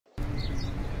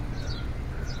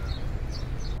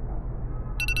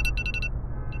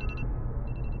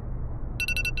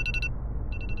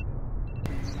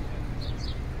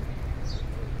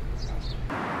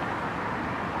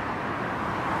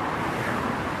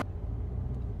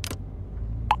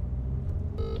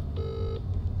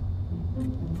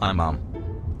Hi Mom.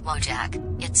 Wojak,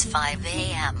 it's 5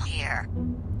 a.m. here.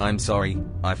 I'm sorry,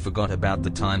 I forgot about the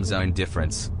time zone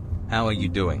difference. How are you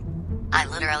doing? I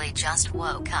literally just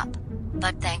woke up.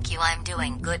 But thank you, I'm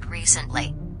doing good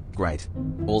recently. Great.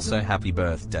 Also happy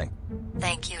birthday.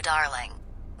 Thank you, darling.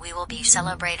 We will be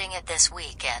celebrating it this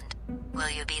weekend. Will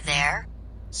you be there?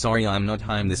 Sorry I'm not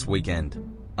home this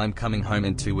weekend. I'm coming home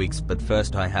in 2 weeks, but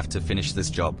first I have to finish this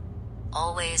job.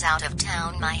 Always out of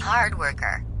town, my hard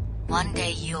worker. One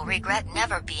day you'll regret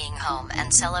never being home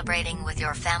and celebrating with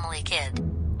your family, kid.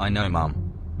 I know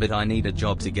Mom. But I need a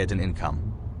job to get an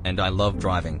income. And I love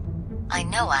driving. I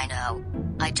know.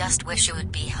 I just wish you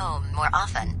would be home more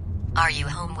often. Are you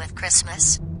home with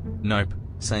Christmas? Nope,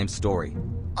 same story.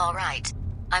 Alright.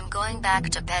 I'm going back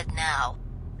to bed now.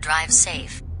 Drive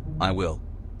safe. I will.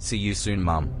 See you soon,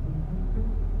 Mom.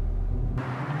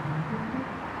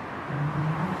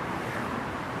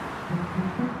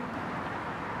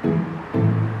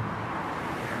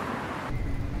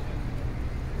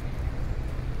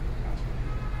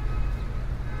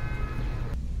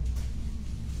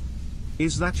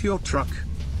 Is that your truck?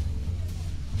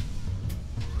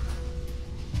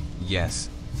 Yes.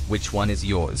 Which one is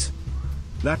yours?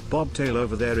 That bobtail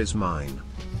over there is mine.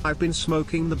 I've been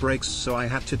smoking the brakes, so I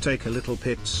had to take a little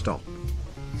pit stop.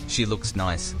 She looks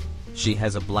nice. She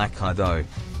has a black car though.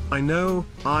 I know,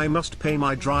 I must pay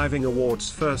my driving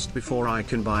awards first before I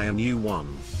can buy a new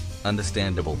one.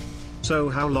 Understandable. So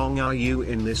how long are you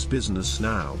in this business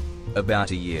now? About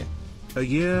a year. A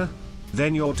year?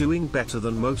 Then you're doing better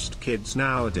than most kids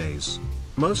nowadays.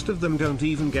 Most of them don't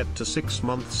even get to 6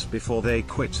 months before they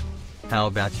quit. How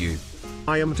about you?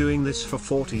 I am doing this for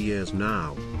 40 years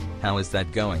now. How is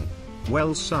that going?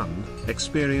 Well son,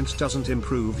 experience doesn't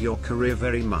improve your career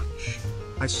very much.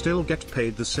 I still get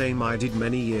paid the same I did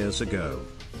many years ago.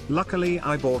 Luckily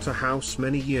I bought a house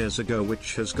many years ago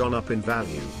which has gone up in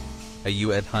value. Are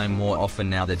you at home more often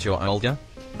now that you're older?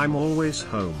 I'm always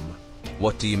home.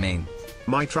 What do you mean?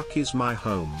 My truck is my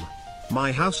home.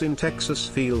 My house in Texas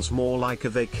feels more like a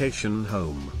vacation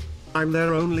home. I'm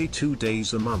there only 2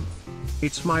 days a month.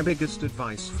 It's my biggest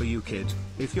advice for you, kid.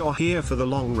 If you're here for the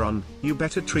long run, you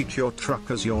better treat your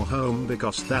truck as your home,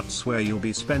 because that's where you'll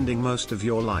be spending most of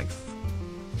your life.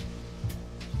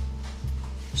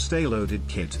 Stay loaded,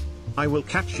 kid. I will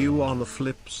catch you on the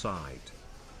flip side.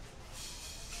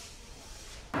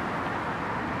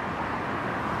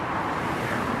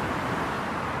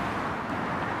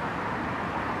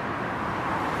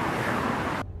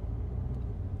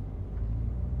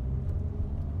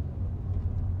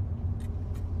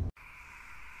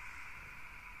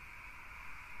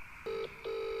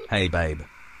 Hey babe.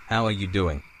 How are you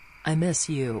doing? I miss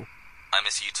you. I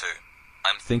miss you too.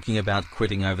 I'm thinking about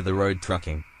quitting over the road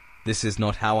trucking. This is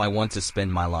not how I want to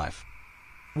spend my life.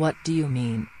 What do you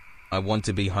mean? I want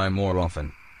to be home more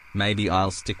often. Maybe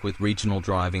I'll stick with regional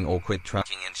driving or quit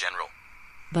trucking in general.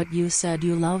 But you said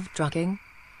you love trucking?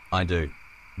 I do.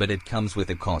 But it comes with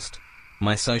a cost.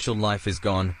 My social life is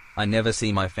gone, I never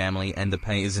see my family, and the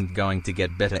pay isn't going to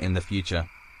get better in the future.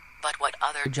 But what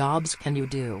other jobs can you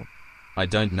do? I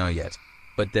don't know yet.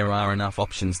 But there are enough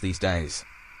options these days.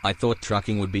 I thought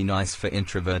trucking would be nice for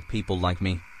introvert people like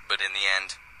me. But in the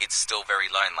end, it's still very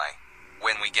lonely.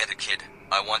 When we get a kid,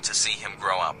 I want to see him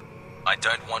grow up. I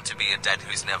don't want to be a dad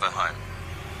who's never home.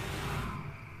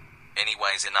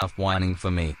 Anyways, enough whining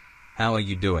for me. How are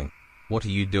you doing? What are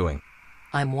you doing?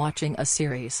 I'm watching a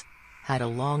series. Had a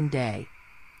long day.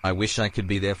 I wish I could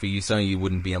be there for you so you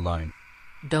wouldn't be alone.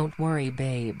 Don't worry,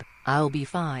 babe. I'll be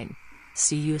fine.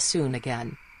 See you soon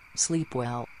again. Sleep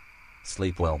well.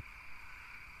 Sleep well.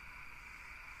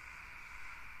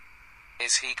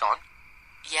 Is he gone?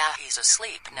 Yeah, he's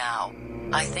asleep now.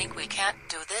 I think we can't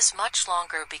do this much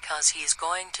longer because he's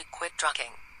going to quit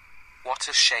trucking. What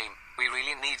a shame. We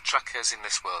really need truckers in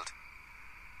this world.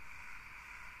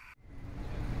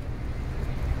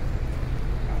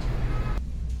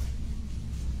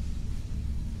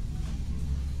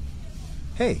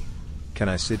 Hey, can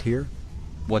I sit here?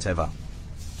 Whatever.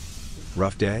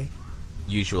 Rough day?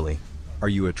 Usually. Are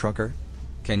you a trucker?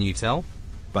 Can you tell?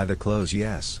 By the clothes,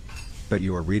 yes. But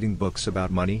you are reading books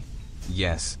about money?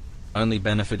 Yes. Only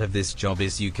benefit of this job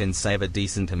is you can save a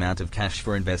decent amount of cash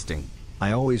for investing.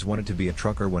 I always wanted to be a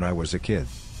trucker when I was a kid.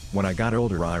 When I got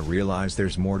older I realized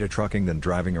there's more to trucking than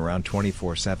driving around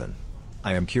 24/7.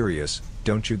 I am curious,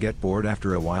 don't you get bored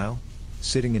after a while?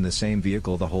 Sitting in the same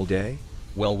vehicle the whole day?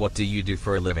 Well, what do you do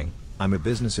for a living? I'm a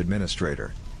business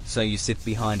administrator. So you sit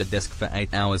behind a desk for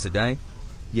 8 hours a day?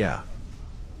 Yeah.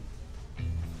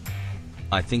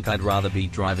 I think I'd rather be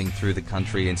driving through the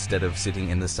country instead of sitting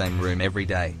in the same room every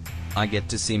day. I get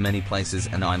to see many places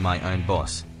and I'm my own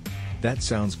boss. That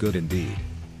sounds good indeed.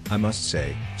 I must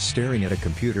say, staring at a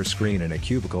computer screen in a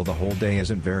cubicle the whole day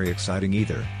isn't very exciting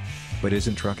either. But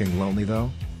isn't trucking lonely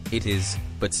though? It is,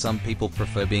 but some people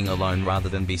prefer being alone rather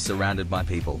than be surrounded by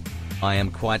people. I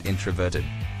am quite introverted.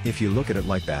 If you look at it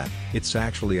like that, it's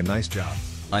actually a nice job.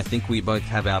 I think we both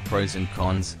have our pros and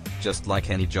cons, just like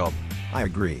any job. I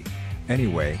agree.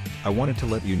 Anyway, I wanted to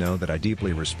let you know that I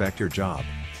deeply respect your job.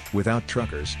 Without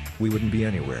truckers, we wouldn't be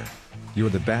anywhere. You're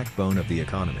the backbone of the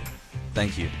economy.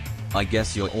 Thank you. I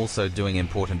guess you're also doing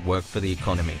important work for the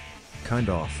economy. Kind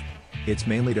of. It's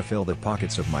mainly to fill the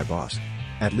pockets of my boss.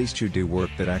 At least you do work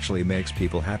that actually makes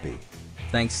people happy.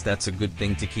 Thanks, that's a good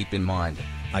thing to keep in mind.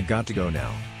 I got to go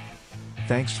now.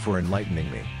 Thanks for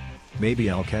enlightening me. Maybe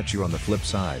I'll catch you on the flip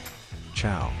side.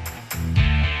 Ciao.